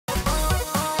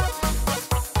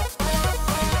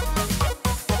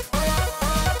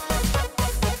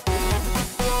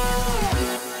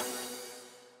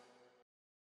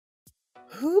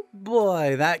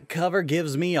my, that cover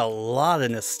gives me a lot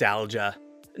of nostalgia.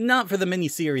 Not for the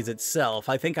miniseries itself,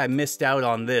 I think I missed out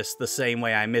on this the same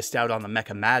way I missed out on the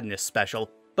Mecha Madness special,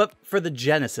 but for the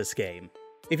Genesis game.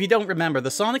 If you don't remember,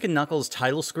 the Sonic & Knuckles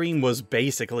title screen was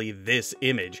basically this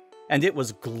image, and it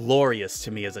was glorious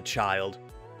to me as a child.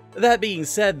 That being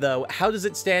said though, how does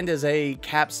it stand as a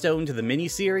capstone to the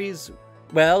miniseries?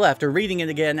 Well, after reading it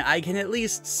again, I can at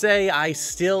least say I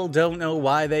still don't know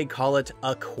why they call it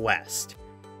a quest.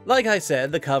 Like I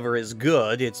said, the cover is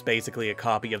good, it's basically a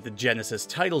copy of the Genesis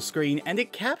title screen, and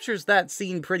it captures that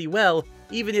scene pretty well,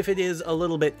 even if it is a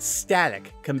little bit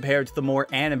static compared to the more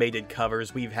animated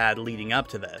covers we've had leading up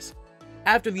to this.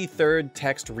 After the third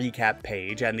text recap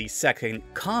page and the second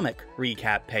comic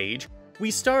recap page, we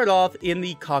start off in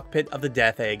the cockpit of the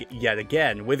Death Egg yet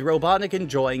again, with Robotnik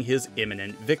enjoying his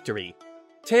imminent victory.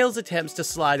 Tails attempts to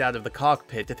slide out of the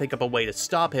cockpit to think up a way to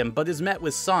stop him, but is met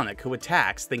with Sonic, who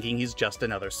attacks, thinking he's just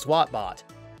another SWAT bot.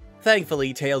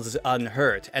 Thankfully, Tails is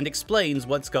unhurt, and explains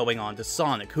what's going on to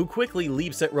Sonic, who quickly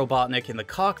leaps at Robotnik in the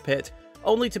cockpit,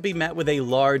 only to be met with a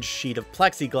large sheet of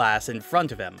plexiglass in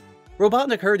front of him.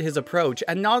 Robotnik heard his approach,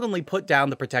 and not only put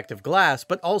down the protective glass,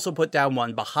 but also put down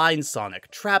one behind Sonic,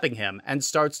 trapping him, and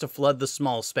starts to flood the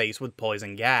small space with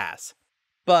poison gas.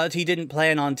 But he didn't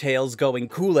plan on Tails going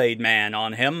Kool-Aid Man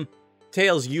on him.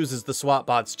 Tails uses the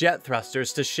SWAT-bot's jet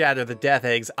thrusters to shatter the Death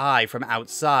Egg's eye from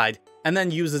outside, and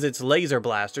then uses its laser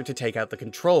blaster to take out the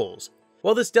controls.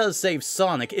 While this does save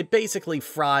Sonic, it basically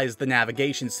fries the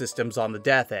navigation systems on the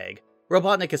Death Egg.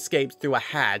 Robotnik escapes through a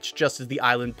hatch just as the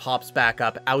island pops back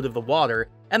up out of the water,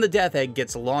 and the Death Egg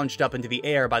gets launched up into the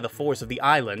air by the force of the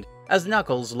island, as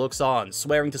Knuckles looks on,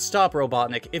 swearing to stop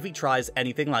Robotnik if he tries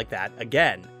anything like that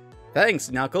again.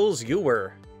 Thanks, Knuckles, you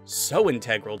were so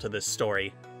integral to this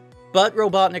story. But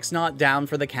Robotnik's not down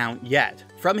for the count yet.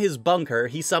 From his bunker,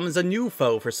 he summons a new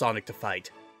foe for Sonic to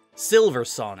fight. Silver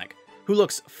Sonic, who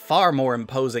looks far more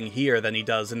imposing here than he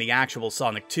does in the actual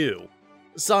Sonic 2.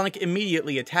 Sonic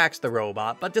immediately attacks the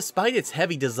robot, but despite its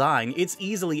heavy design, it's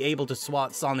easily able to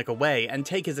swat Sonic away and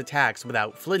take his attacks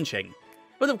without flinching.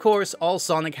 But of course, all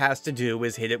Sonic has to do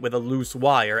is hit it with a loose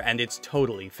wire and it's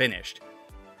totally finished.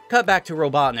 Cut back to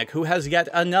Robotnik, who has yet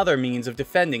another means of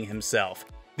defending himself,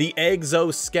 the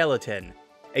Exoskeleton,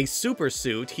 a super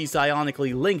suit he's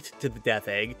psionically linked to the Death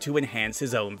Egg to enhance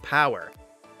his own power.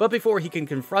 But before he can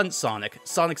confront Sonic,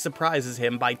 Sonic surprises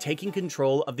him by taking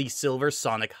control of the Silver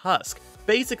Sonic Husk,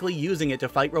 basically using it to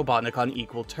fight Robotnik on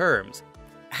equal terms.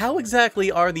 How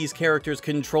exactly are these characters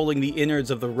controlling the innards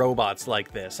of the robots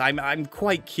like this? I'm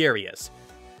quite curious.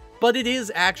 But it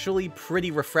is actually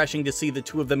pretty refreshing to see the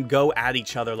two of them go at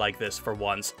each other like this for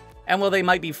once. And while they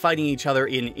might be fighting each other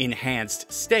in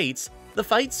enhanced states, the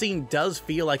fight scene does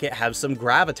feel like it has some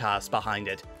gravitas behind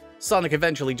it. Sonic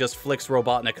eventually just flicks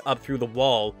Robotnik up through the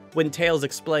wall, when Tails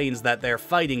explains that their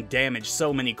fighting damaged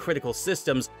so many critical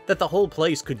systems that the whole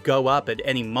place could go up at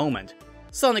any moment.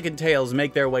 Sonic and Tails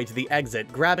make their way to the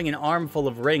exit, grabbing an armful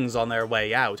of rings on their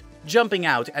way out, jumping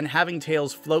out and having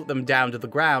Tails float them down to the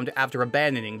ground after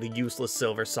abandoning the useless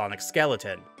Silver Sonic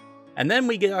skeleton. And then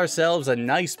we get ourselves a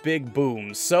nice big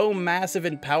boom, so massive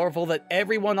and powerful that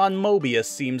everyone on Mobius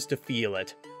seems to feel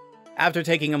it. After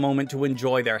taking a moment to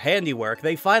enjoy their handiwork,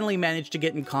 they finally manage to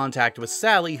get in contact with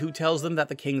Sally, who tells them that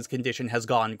the King's condition has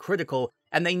gone critical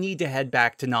and they need to head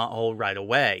back to Knothole right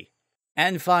away.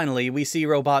 And finally, we see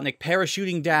Robotnik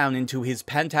parachuting down into his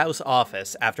penthouse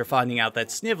office after finding out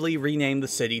that Snively renamed the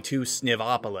city to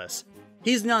Snivopolis.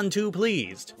 He's none too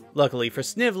pleased. Luckily for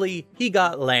Snively, he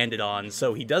got landed on,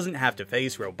 so he doesn't have to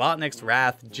face Robotnik's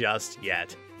wrath just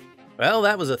yet. Well,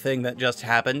 that was a thing that just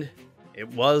happened. It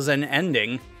was an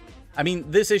ending. I mean,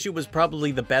 this issue was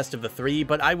probably the best of the three,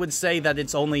 but I would say that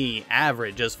it's only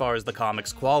average as far as the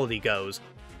comic's quality goes.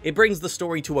 It brings the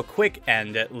story to a quick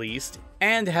end, at least,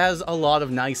 and has a lot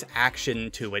of nice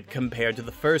action to it compared to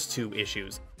the first two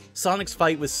issues. Sonic's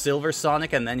fight with Silver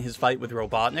Sonic and then his fight with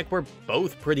Robotnik were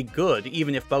both pretty good,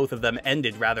 even if both of them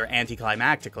ended rather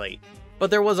anticlimactically.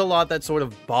 But there was a lot that sort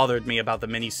of bothered me about the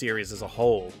miniseries as a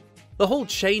whole. The whole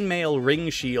chainmail ring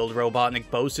shield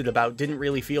Robotnik boasted about didn't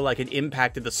really feel like it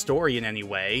impacted the story in any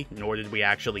way, nor did we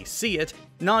actually see it,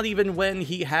 not even when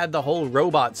he had the whole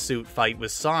robot suit fight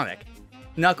with Sonic.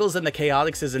 Knuckles and the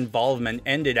Chaotix' involvement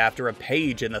ended after a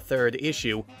page in the third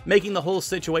issue, making the whole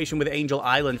situation with Angel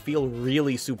Island feel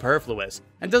really superfluous,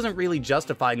 and doesn't really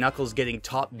justify Knuckles getting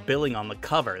top billing on the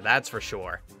cover, that's for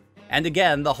sure. And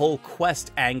again, the whole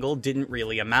quest angle didn't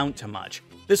really amount to much.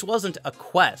 This wasn't a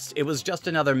quest, it was just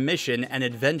another mission and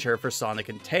adventure for Sonic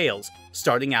and Tails,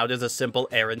 starting out as a simple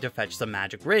errand to fetch some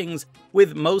magic rings,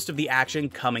 with most of the action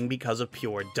coming because of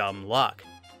pure dumb luck.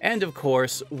 And of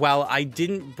course, while I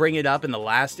didn't bring it up in the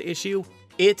last issue,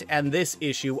 it and this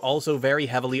issue also very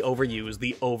heavily overuse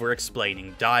the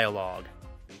over-explaining dialogue.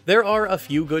 There are a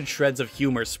few good shreds of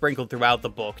humor sprinkled throughout the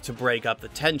book to break up the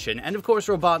tension, and of course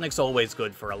Robotnik's always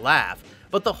good for a laugh,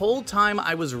 but the whole time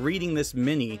I was reading this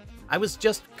mini, I was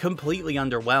just completely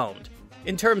underwhelmed.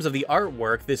 In terms of the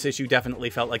artwork, this issue definitely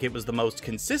felt like it was the most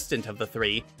consistent of the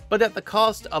three, but at the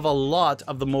cost of a lot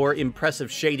of the more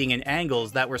impressive shading and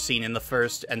angles that were seen in the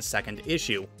first and second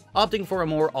issue, opting for a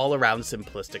more all-around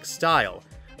simplistic style.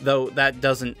 Though that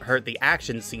doesn't hurt the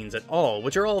action scenes at all,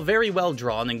 which are all very well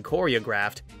drawn and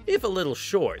choreographed, if a little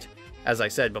short, as I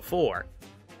said before.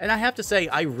 And I have to say,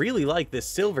 I really like this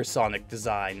Silver Sonic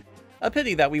design. A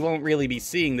pity that we won't really be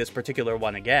seeing this particular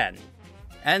one again.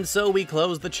 And so we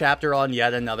close the chapter on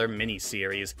yet another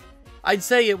mini-series. I'd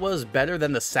say it was better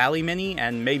than the Sally mini,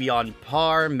 and maybe on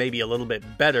par, maybe a little bit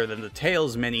better than the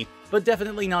Tails mini, but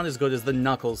definitely not as good as the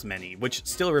Knuckles mini, which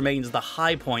still remains the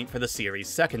high point for the series'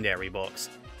 secondary books.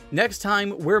 Next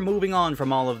time, we're moving on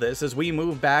from all of this as we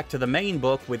move back to the main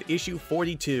book with issue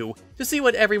 42 to see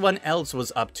what everyone else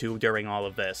was up to during all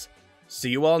of this.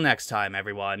 See you all next time,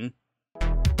 everyone.